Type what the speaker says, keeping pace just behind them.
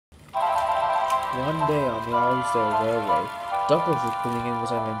One day on the Alsdale Railway, Douglas was pulling in with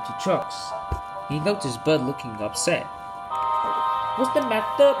some empty trucks. He noticed Bert looking upset. What's the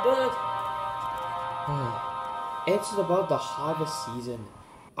matter, Bert? It's about the harvest season.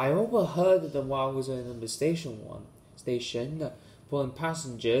 I overheard them while I was in the station pulling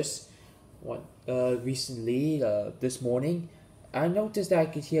passengers. Recently, this morning, I noticed that I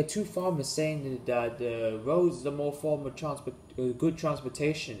could hear two farmers saying that the roads are more form of good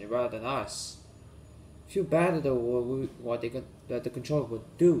transportation rather than us. Feel bad that the controller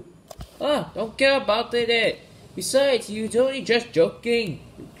would do. Don't care about it. Besides, you're only just joking.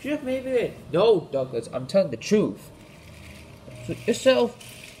 Just maybe. No, Douglas, I'm telling the truth. So yourself,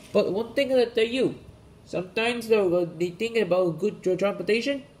 but one thing that you. Sometimes they think about good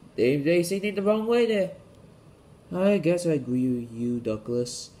transportation. They say it the wrong way there. I guess I agree with you,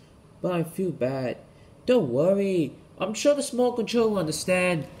 Douglas. But I feel bad. Don't worry. I'm sure the small controller will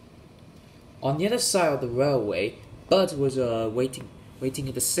understand. On the other side of the railway, Bert was waiting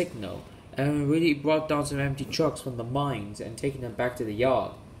at the signal, and really brought down some empty trucks from the mines and taking them back to the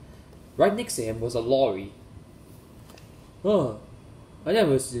yard. Right next to him was a lorry. I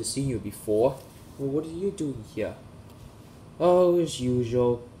never seen you before. Well, what are you doing here? Oh, as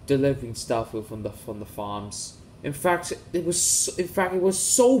usual, delivering stuff from the farms. In fact, it was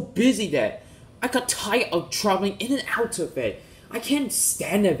so busy that I got tired of traveling in and out of it. I can't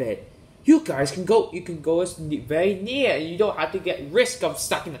stand of it. You guys can go. You can go very near. You don't have to get risk of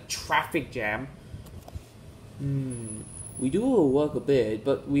stuck in a traffic jam. We do work a bit,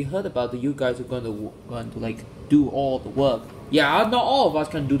 but we heard about that you guys are going to like do all the work. Yeah, not all of us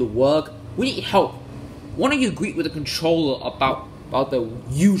can do the work. We need help. Why don't you agree with the controller about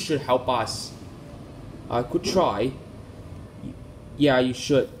you should help us? I could try. Yeah, you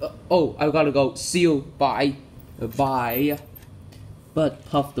should. I gotta go. See you. Bye. Bye. Bert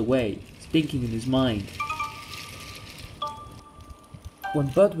puffed away, thinking in his mind. When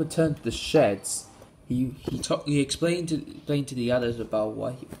Bert returned to the sheds, he explained to the others about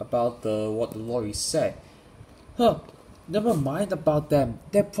what the lorry said. Never mind about them.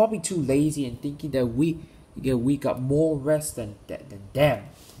 They're probably too lazy and thinking that we got more rest than them.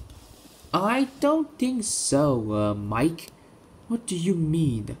 I don't think so, Mike. What do you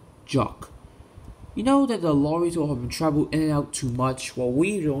mean, Jock? You know that the lorries will have travel in and out too much, while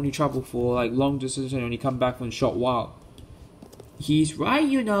we only travel for like long distance and only come back for a short while. He's right,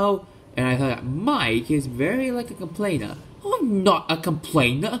 you know, and I heard that Mike is very like a complainer. I'm not a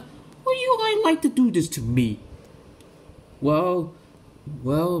complainer. Why do you like to do this to me? Well,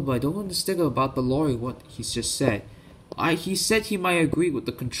 but I don't understand about the lorry what he just said. He said he might agree with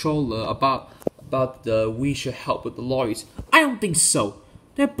the controller about we should help with the lorries. I don't think so.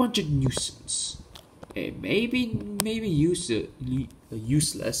 They're a bunch of nuisance. Maybe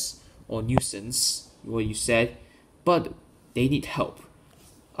useless or nuisance, what you said, but they need help.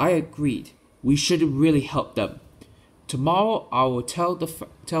 I agreed. We should really help them. Tomorrow I will tell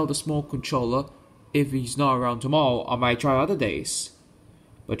the small controller. If he's not around tomorrow, I might try other days.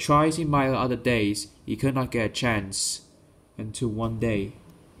 But tries he might other days, he could not get a chance. Until one day.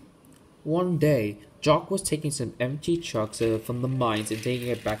 One day, Jock was taking some empty trucks from the mines and taking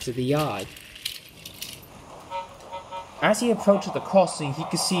it back to the yard. As he approached the crossing, he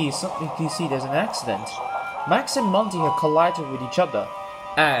could see there's an accident. Max and Monty had collided with each other,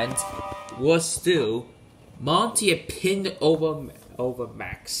 and worse still, Monty had pinned over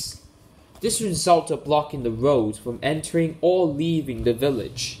Max. This resulted blocking the roads from entering or leaving the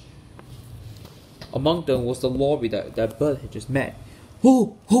village. Among them was the lorry that Bert had just met.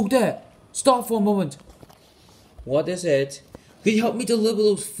 Hold there! Stop for a moment! What is it? Can you help me deliver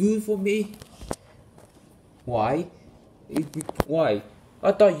those food for me? Why? Why?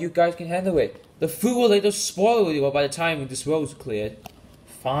 I thought you guys can handle it. The food will later spoil by the time this road's cleared.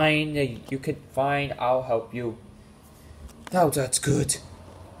 Fine, you can fine, I'll help you. Oh, that's good.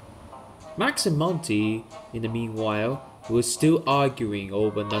 Max and Monty, in the meanwhile, were still arguing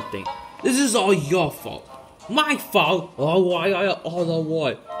over nothing. This is all your fault. My fault? Oh, why?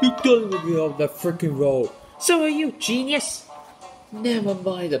 You delivered me off that freaking road. So are you, genius? Never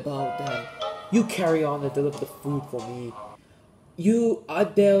mind about that. You carry on and deliver the food for me.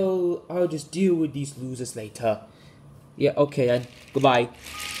 I'll just deal with these losers later. Yeah, okay then. Goodbye.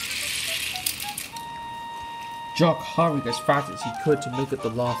 Jock hurried as fast as he could to make up the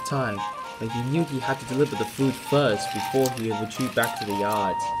lost time, but he knew he had to deliver the food first before he would retreat back to the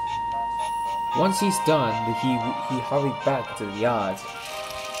yard. Once he's done, he hurried back to the yard.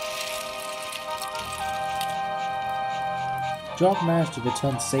 Jock managed to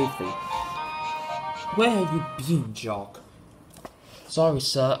return safely. Where have you been, Jock? Sorry,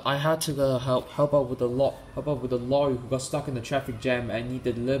 sir. I had to help out with the lorry who got stuck in the traffic jam and need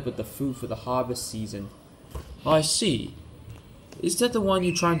to deliver the food for the harvest season. I see. Is that the one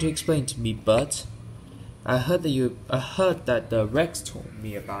you're trying to explain to me, Bert? I heard that Rex told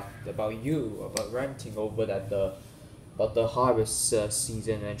me about renting over about the harvest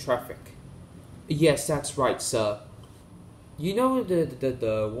season and traffic. Yes, that's right, sir. You know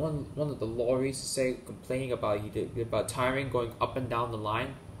the one of the lorries say complaining about tiring going up and down the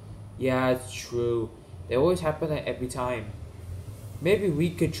line? Yeah, it's true. They always happen every time. Maybe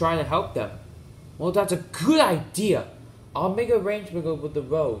we could try to help them. Well, that's a good idea. I'll make arrangements with the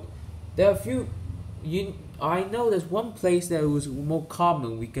road. There are a few. I know there's one place that was more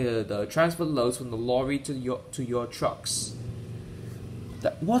common. We could transfer loads from the lorry to your trucks.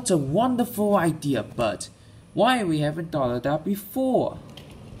 What a wonderful idea, Bert. Why we haven't thought of that before?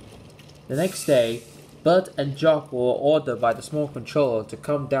 The next day, Bert and Jock were ordered by the small controller to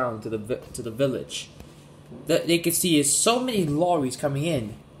come down to the village. They could see so many lorries coming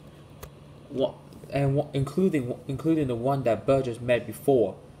in, including the one that Bert just met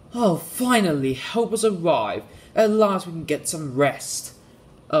before. Oh, finally, help us arrive. At last we can get some rest.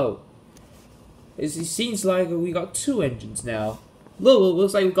 Oh, it seems like we got 2 engines now. Look,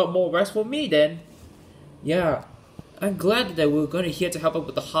 looks like we got more rest for me then. Yeah, I'm glad that we're going to here to help out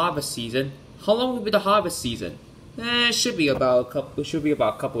with the harvest season. How long will be the harvest season? It should be about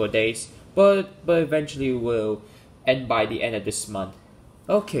a couple of days, but eventually will end by the end of this month.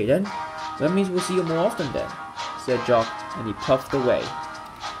 Okay then, that means we'll see you more often then, said Jock, and he puffed away.